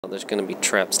There's going to be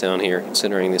traps down here,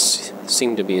 considering this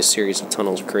seemed to be a series of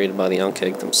tunnels created by the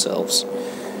Ankhegs themselves.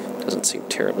 Doesn't seem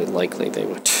terribly likely they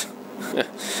would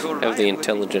have the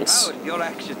intelligence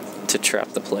to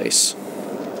trap the place.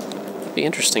 It'd be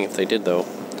interesting if they did, though.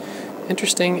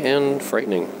 Interesting and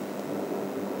frightening.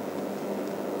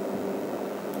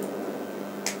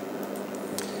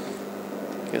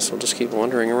 Guess we'll just keep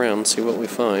wandering around and see what we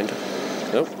find.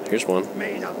 Oh, here's one.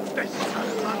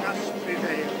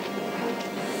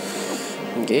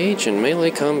 Engage in melee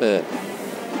combat.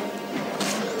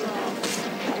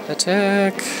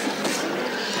 Attack!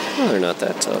 Oh, they're not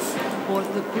that tough. More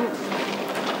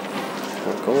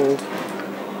gold.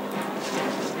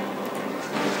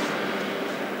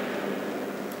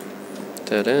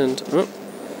 Dead end. Oh,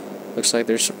 looks like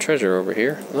there's some treasure over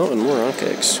here. Oh, and more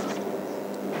Ankhegs.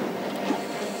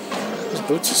 Those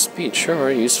boots of speed sure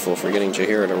are useful for getting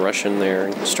Jaheira to rush in there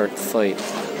and start the fight.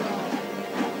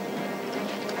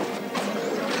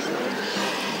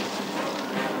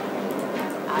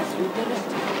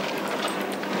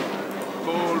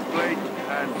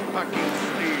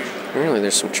 Apparently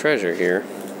there's some treasure here.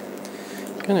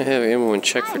 I'm gonna have everyone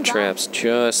check for traps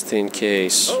just in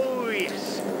case.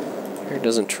 Here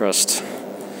doesn't trust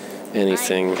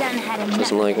anything.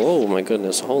 Doesn't like, oh my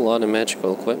goodness, a whole lot of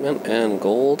magical equipment and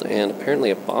gold and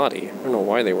apparently a body. I don't know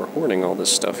why they were hoarding all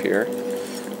this stuff here,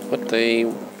 but they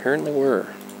apparently were.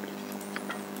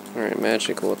 Alright,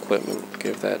 magical equipment.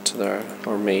 Give that to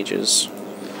our mages.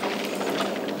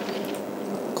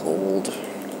 Gold.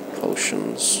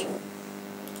 Potions.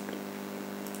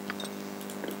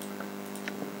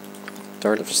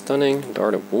 Dart of Stunning,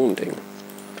 Dart of Wounding.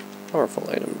 Powerful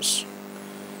items.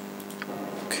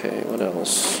 Okay, what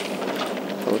else?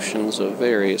 Potions of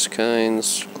various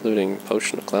kinds, including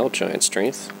Potion of Cloud Giant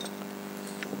Strength.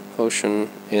 Potion,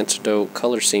 Antidote,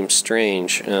 Color Seems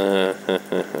Strange. No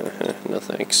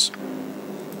thanks.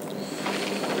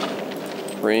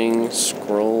 Ring,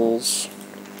 Scrolls.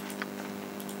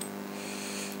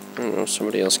 I don't know,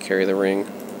 somebody else carry the ring.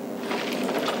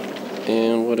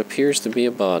 And what appears to be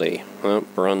a body. Well,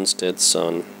 Brun's dead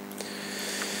son.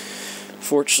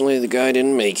 Fortunately, the guy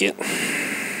didn't make it.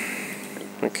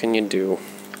 What can you do?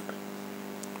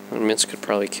 Mintz could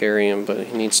probably carry him, but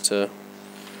he needs to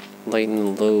lighten the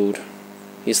load.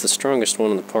 He's the strongest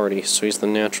one in the party, so he's the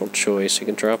natural choice. He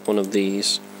can drop one of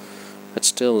these, but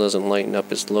still doesn't lighten up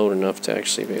his load enough to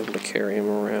actually be able to carry him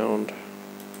around.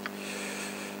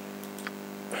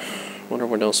 Wonder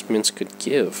what else Mintz could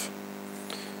give.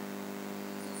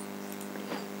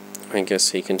 I guess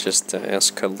he can just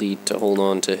ask Khalid to hold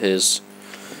on to his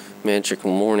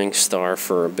magical morning star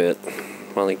for a bit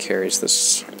while he carries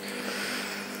this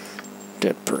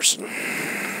dead person.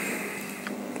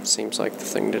 Seems like the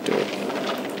thing to do.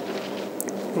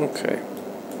 Okay.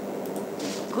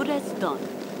 Good as done.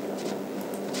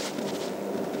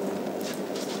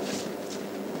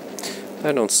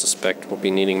 I don't suspect we'll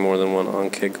be needing more than one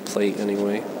Ankheg plate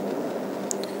anyway.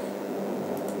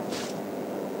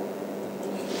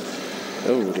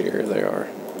 Oh dear, they are.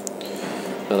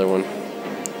 Another one.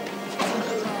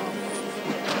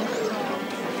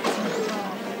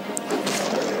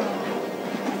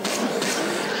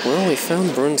 Well, we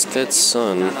found Brun's dead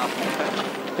son.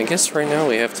 I guess right now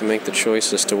we have to make the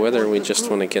choice as to whether we just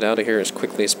want to get out of here as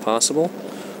quickly as possible,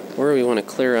 or we want to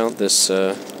clear out this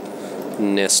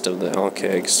nest of the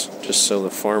Ankhegs, just so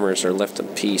the farmers are left in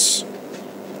peace.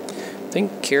 I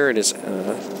think Kered is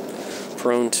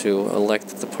prone to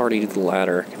elect the party to the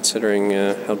latter, considering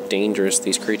how dangerous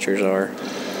these creatures are.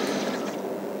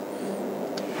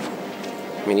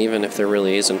 I mean, even if there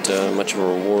really isn't much of a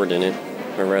reward in it,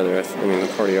 or rather, I mean, the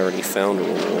party already found a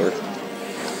reward.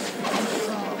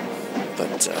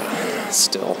 But,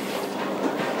 still.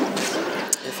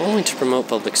 If only to promote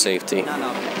public safety.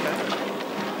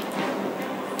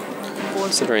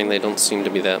 Considering they don't seem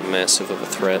to be that massive of a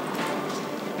threat.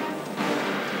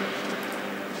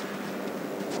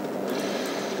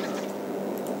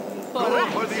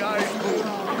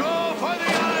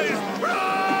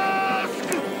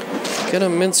 Get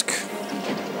him, Minsk.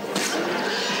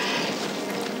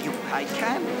 I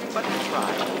can, but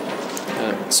try.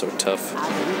 It's so tough.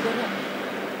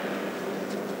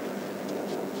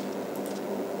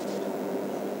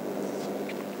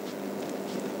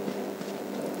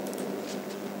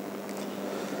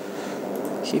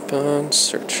 Keep on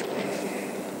searching.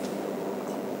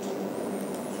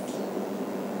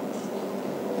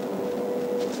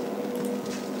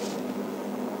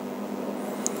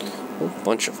 A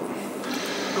bunch of them.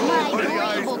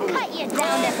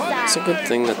 It's a good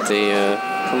thing that they,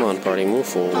 come on party, move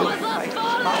forward.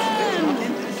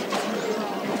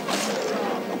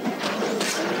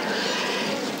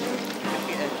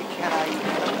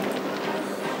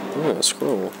 Oh, a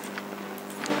scroll.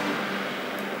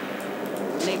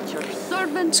 Nature's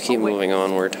servant. Let's keep moving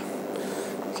onward.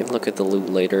 We can look at the loot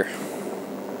later.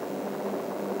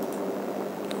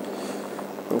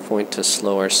 No point to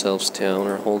slow ourselves down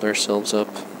or hold ourselves up.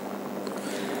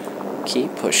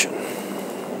 Keep pushing.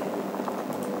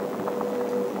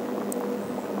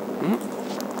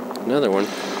 Another one.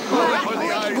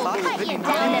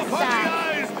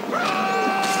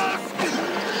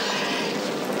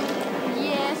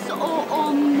 Yes, oh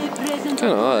omnipresent.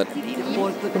 Kind of odd. I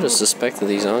would have suspected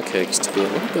these Ankhegs to be a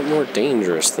little bit more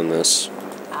dangerous than this.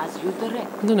 As you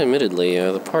direct. And then admittedly,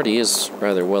 the party is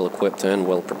rather well equipped and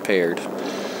well prepared.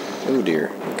 Oh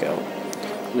dear, look out.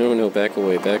 No, back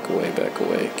away, back away, back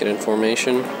away. Get in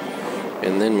formation,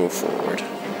 and then move forward.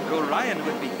 Ryan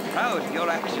would be proud of your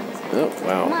actions. Oh,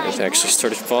 wow, it actually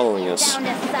started following us. Good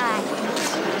as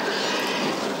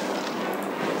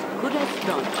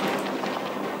done.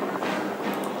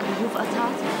 You've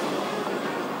attacked.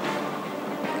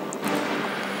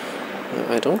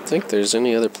 I don't think there's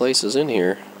any other places in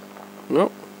here.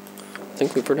 Nope. I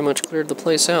think we pretty much cleared the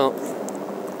place out.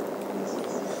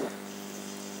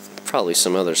 Probably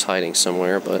some others hiding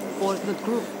somewhere, but For the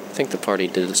group. I think the party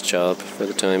did its job for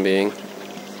the time being.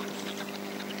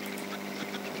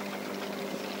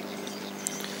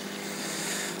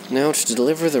 Now to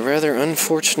deliver the rather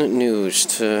unfortunate news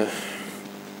to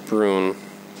Brun.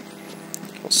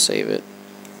 I'll save it.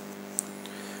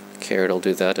 Kered will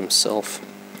do that himself.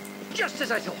 Just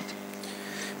as I thought.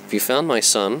 Have you found my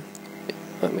son?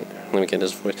 Let me get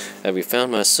his voice. Have you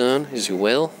found my son? Is he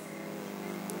well?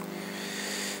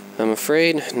 I'm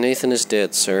afraid Nathan is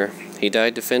dead, sir. He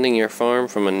died defending your farm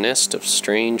from a nest of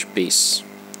strange beasts.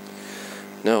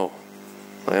 No,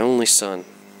 my only son.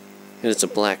 It is a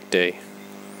black day.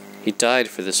 He died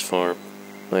for this farm.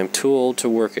 I am too old to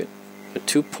work it, but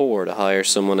too poor to hire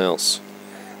someone else.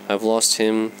 I've lost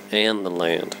him and the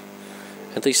land.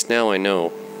 At least now I know.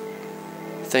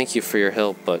 Thank you for your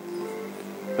help, but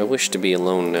I wish to be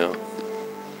alone now.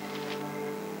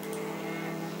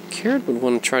 Kered would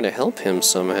want to try to help him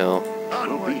somehow.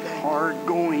 It'll be hard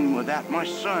going without my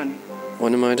son.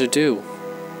 What am I to do?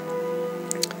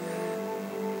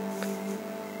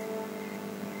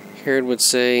 Kered would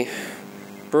say,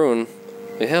 Brun,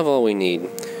 we have all we need.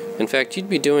 In fact, you'd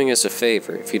be doing us a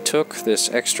favor if you took this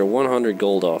extra 100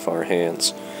 gold off our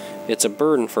hands. It's a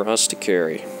burden for us to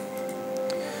carry.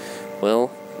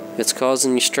 Well, if it's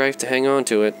causing you strife to hang on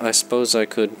to it, I suppose I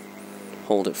could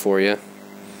hold it for you.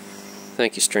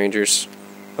 Thank you, strangers.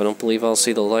 I don't believe I'll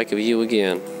see the like of you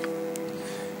again.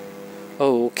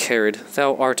 Oh, Kered,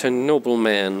 thou art a noble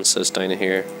man, says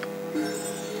Dynaheir.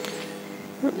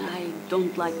 I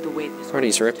don't like the way this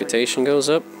Party's reputation goes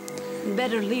up,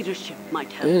 better leadership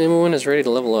might help. and everyone is ready to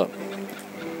level up.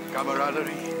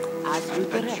 Camaraderie As you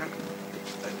direct.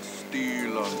 and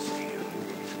steel on steel.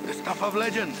 The stuff of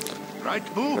legend. Right,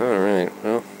 Boo? Alright,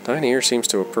 well, Dynaheir seems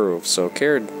to approve, so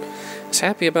Kered is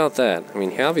happy about that. I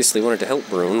mean, he obviously wanted to help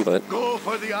Brun, but Go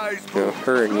for the eyes, Boo. you know,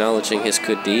 her acknowledging his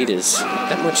good deed is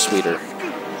that much sweeter.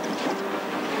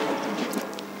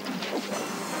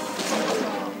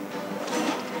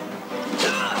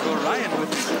 Ryan would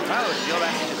be proud of your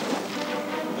actions.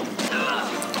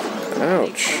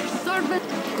 Ouch. Servant.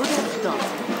 Good as done.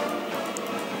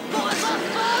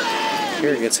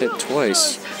 Kered gets hit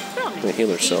twice. Gonna heal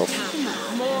herself.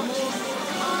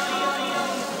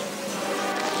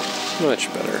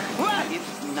 Much better.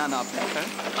 It's none of better.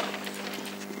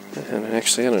 And I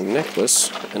actually had a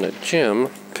necklace and a gem.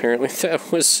 Apparently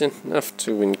that was enough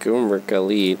to encumber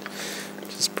Khalid.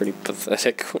 Which is pretty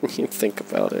pathetic when you think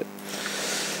about it.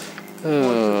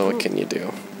 Oh, what can you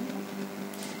do?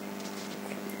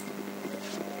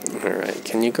 Alright,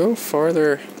 can you go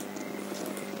farther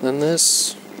than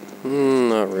this?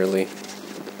 Not really.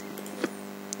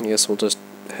 I guess we'll just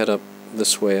head up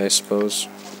this way, I suppose.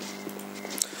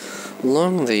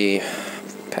 Along the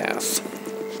path.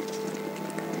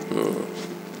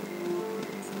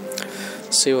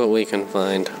 See what we can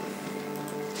find.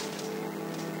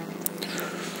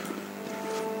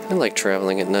 I like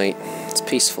traveling at night. It's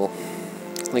peaceful.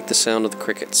 I like the sound of the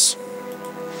crickets.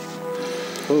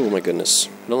 Oh my goodness.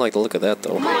 I don't like the look of that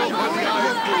though.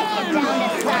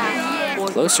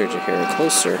 Closer, Jaheira,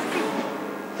 closer.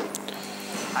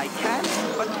 I can,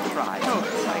 but try. No,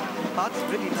 my heart's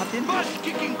really not in. Butt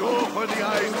kicking. Go for the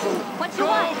eyes, Boo. What you Go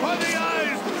want? for the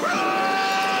eyes.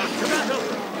 To battle.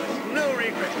 No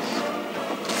regrets.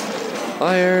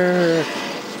 Fire!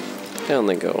 Down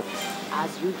they go.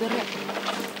 As you direct.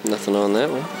 Nothing on that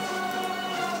one.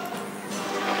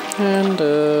 And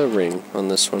a ring on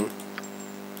this one.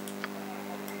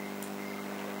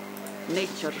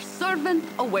 Nature's servant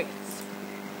awaits.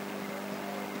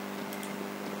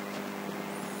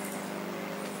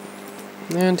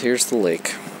 And here's the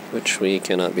lake, which we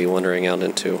cannot be wandering out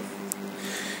into.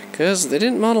 Because they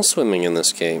didn't model swimming in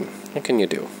this game. What can you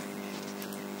do?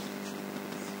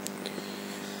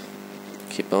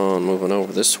 Keep on moving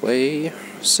over this way,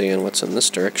 seeing what's in this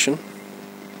direction.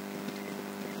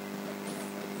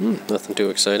 Nothing too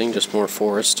exciting, just more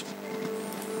forest.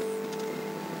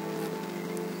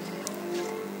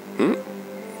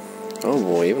 Oh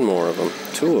boy, even more of them.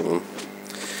 2 of them.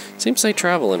 Seems they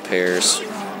travel in pairs.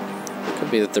 Could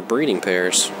be that they're breeding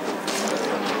pairs.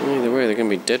 Either way, they're gonna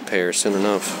be dead pairs soon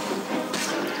enough.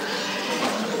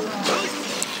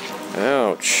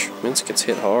 Ouch. Mince gets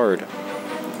hit hard.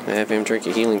 I have him drink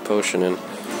a healing potion and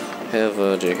have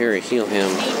Jahira heal him.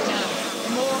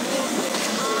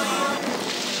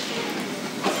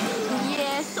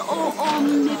 Yes, oh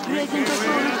omnipresent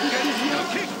authority.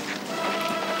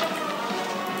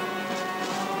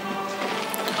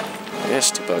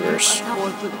 Nasty buggers. For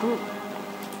the group.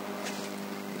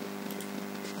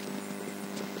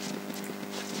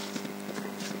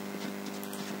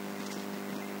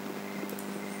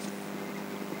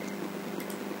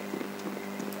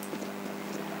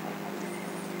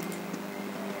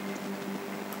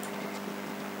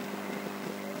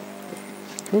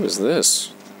 Who is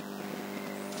this?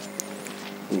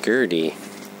 Gerde.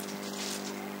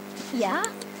 Yeah?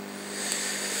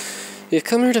 You've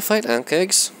come here to fight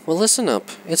Ankhegs? Well, listen up.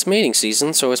 It's mating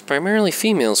season, so it's primarily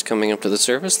females coming up to the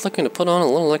surface looking to put on a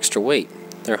little extra weight.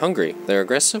 They're hungry, they're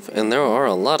aggressive, and there are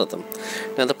a lot of them.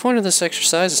 Now, the point of this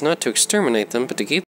exercise is not to exterminate them, but to keep